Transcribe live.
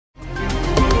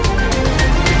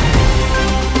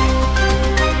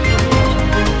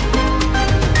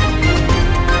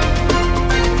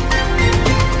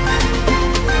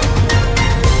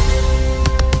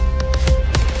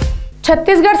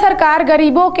छत्तीसगढ़ सरकार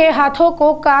गरीबों के हाथों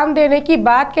को काम देने की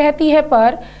बात कहती है,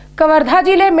 पर कवर्धा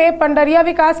जिले में पंडरिया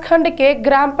विकास खंड के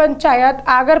ग्राम पंचायत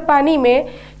आगरपानी में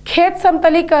खेत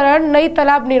समतलीकरण, नई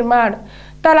तालाब निर्माण,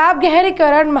 तालाब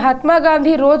गहरीकरण, महात्मा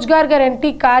गांधी रोजगार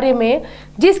गारंटी कार्य में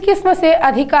जिस किस्म से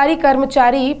अधिकारी,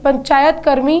 कर्मचारी, पंचायत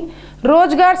कर्मी,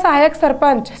 रोजगार सहायक,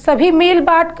 सरपंच सभी मिल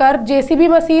बांट कर जेसीबी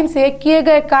मशीन से किए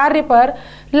गए कार्य पर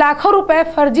लाखों रुपए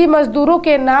फर्जी मजदूरों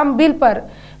के नाम बिल पर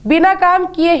बिना काम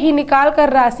किए ही निकाल कर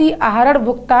राशि आहरण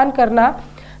भुगतान करना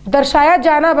दर्शाया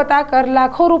जाना बताकर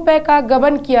लाखों रुपए का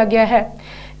गबन किया गया है।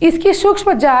 इसकी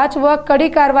सूक्ष्म जांच व कड़ी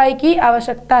कार्रवाई की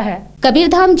आवश्यकता है।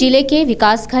 कबीरधाम जिले के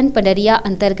विकासखंड पंडरिया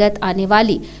अंतर्गत आने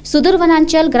वाली सुदूर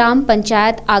वनांचल ग्राम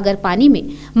पंचायत आगरपानी में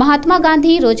महात्मा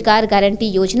गांधी रोजगार गारंटी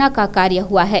योजना का कार्य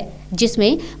हुआ है,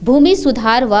 जिसमें भूमि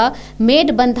सुधार व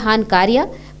मेड बंधान कार्य,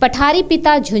 पठारी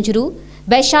पिता झुंझरू,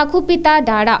 बैशाखू पिता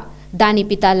डाड़ा, दानी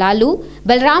पिता लालू,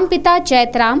 बलराम पिता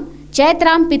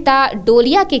चैतराम पिता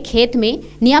डोलिया के खेत में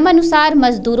नियमानुसार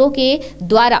मजदूरों के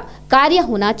द्वारा कार्य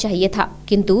होना चाहिए था,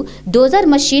 किंतु डोजर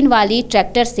मशीन वाली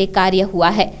ट्रैक्टर से कार्य हुआ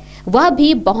है, वह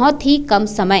भी बहुत ही कम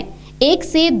समय, 1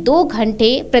 से 2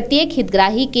 घंटे प्रत्येक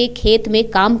हितग्राही के खेत में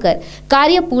काम कर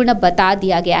कार्य पूर्ण बता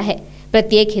दिया गया है।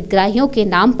 प्रत्येक हितग्राहियों के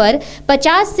नाम पर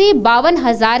 50 से 52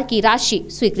 हजार की राशि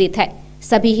स्वीकृत है।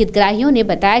 सभी हितग्राहियों ने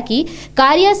बताया कि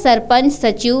कार्य सरपंच,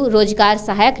 सचिव, रोजगार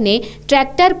सहायक ने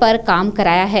ट्रैक्टर पर काम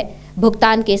कराया है।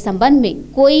 भुगतान के संबंध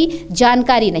में कोई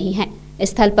जानकारी नहीं है।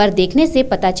 स्थल पर देखने से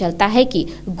पता चलता है कि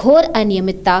घोर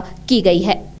अनियमितता की गई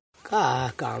है। का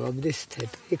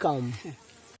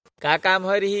काम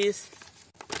हो रही?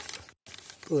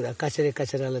 पूरा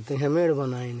कचरा लेते हैं, मेड़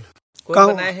बनाए। कौन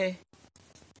बनाए है?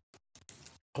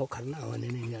 वो खरना वाले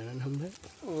नहीं जाना हम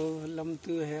ओ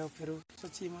लमतू है, फिर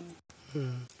सची मन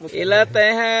इला तय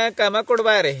है कामा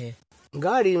कोड़वा रहे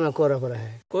गाड़ी में कोरा पड़ा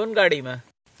है। कौन गाड़ी में?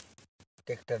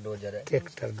 ट्रैक्टर डोजर है।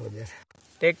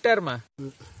 ट्रैक्टर में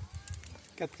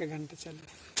कतका घंटे चले,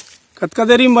 कतका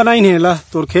देरी में बनाई है ला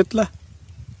तोर खेत ला?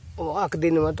 वो आक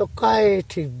दिन में तो काय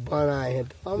ठीक बनाए है।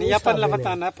 तो नहीं अपन ला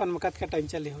बताना, अपन में कतका टाइम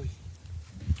चले हुई?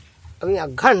 अभी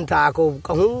घंटा को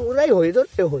कहूँ रही हुई तो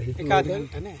रही हुई एक आध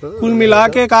घंटा ने कुल मिला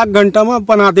के 1 घंटा में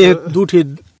बनाते हैं। 2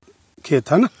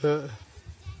 खेत है ना,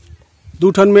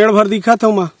 2 ठन मेड़ भर दिखा था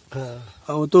वहाँ।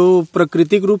 वो तो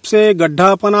प्राकृतिक रूप से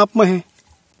गड्ढा अपन आप में है।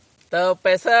 तो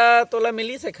पैसा तोला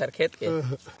मिली से खर खेत के?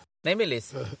 नहीं मिली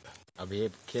से। अब ये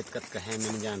खेत कत है मैं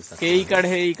नहीं जान सकता। के एकड़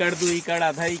है? एकड़, 2 एकड़,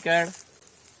 आधा एकड़?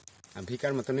 अभी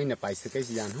कर मैं तो नहीं न पाई से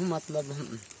कैसे जान हूँ, मतलब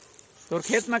तो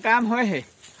खेत में काम होए है?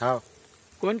 हाँ।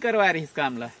 कौन करवा रही इस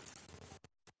काम ला?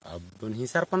 अब उन्हीं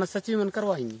सरपंच सचिव मन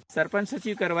करवाएंगे। सरपंच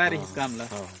सचिव करवा रही इस काम ला।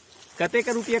 कते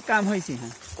का रुपया काम हुई सी?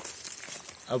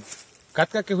 अब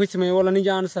कतका के हुई मैं वो नहीं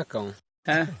जान सका हूँ।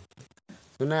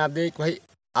 सुना आप देख भाई,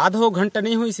 आधो घंटा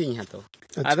नहीं हुई सी यहाँ तो।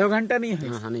 आधो घंटा नहीं हुई?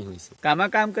 हाँ नहीं हुई सी। कामा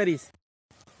काम करीस?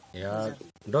 यार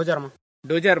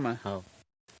डोजर में। हाँ।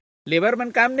 लेबर मन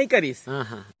काम नहीं करीस?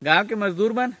 हाँ। गांव के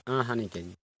मजदूर मन? हाँ नहीं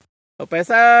करी। और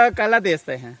पैसा काला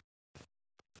देते हैं?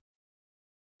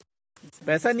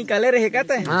 पैसा निकाले रहेगा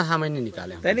तय? हाँ मैंने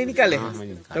निकाले। तय नहीं निकाले?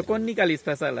 तो कौन निकाली इस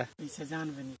पैसा ला?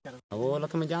 वो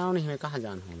तो मैं जाऊँ नहीं, मैं कहाँ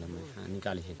जान हूँ,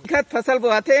 निकाली है। फसल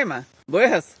बोआते है माँ? बोए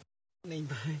हस?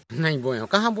 नहीं बोए,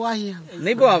 कहाँ बोआ ही?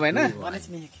 नहीं बोआ है ना?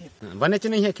 बने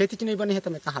नहीं है, खेती नहीं बने है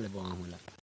तो मैं कहाँ ले बोआ हूँ।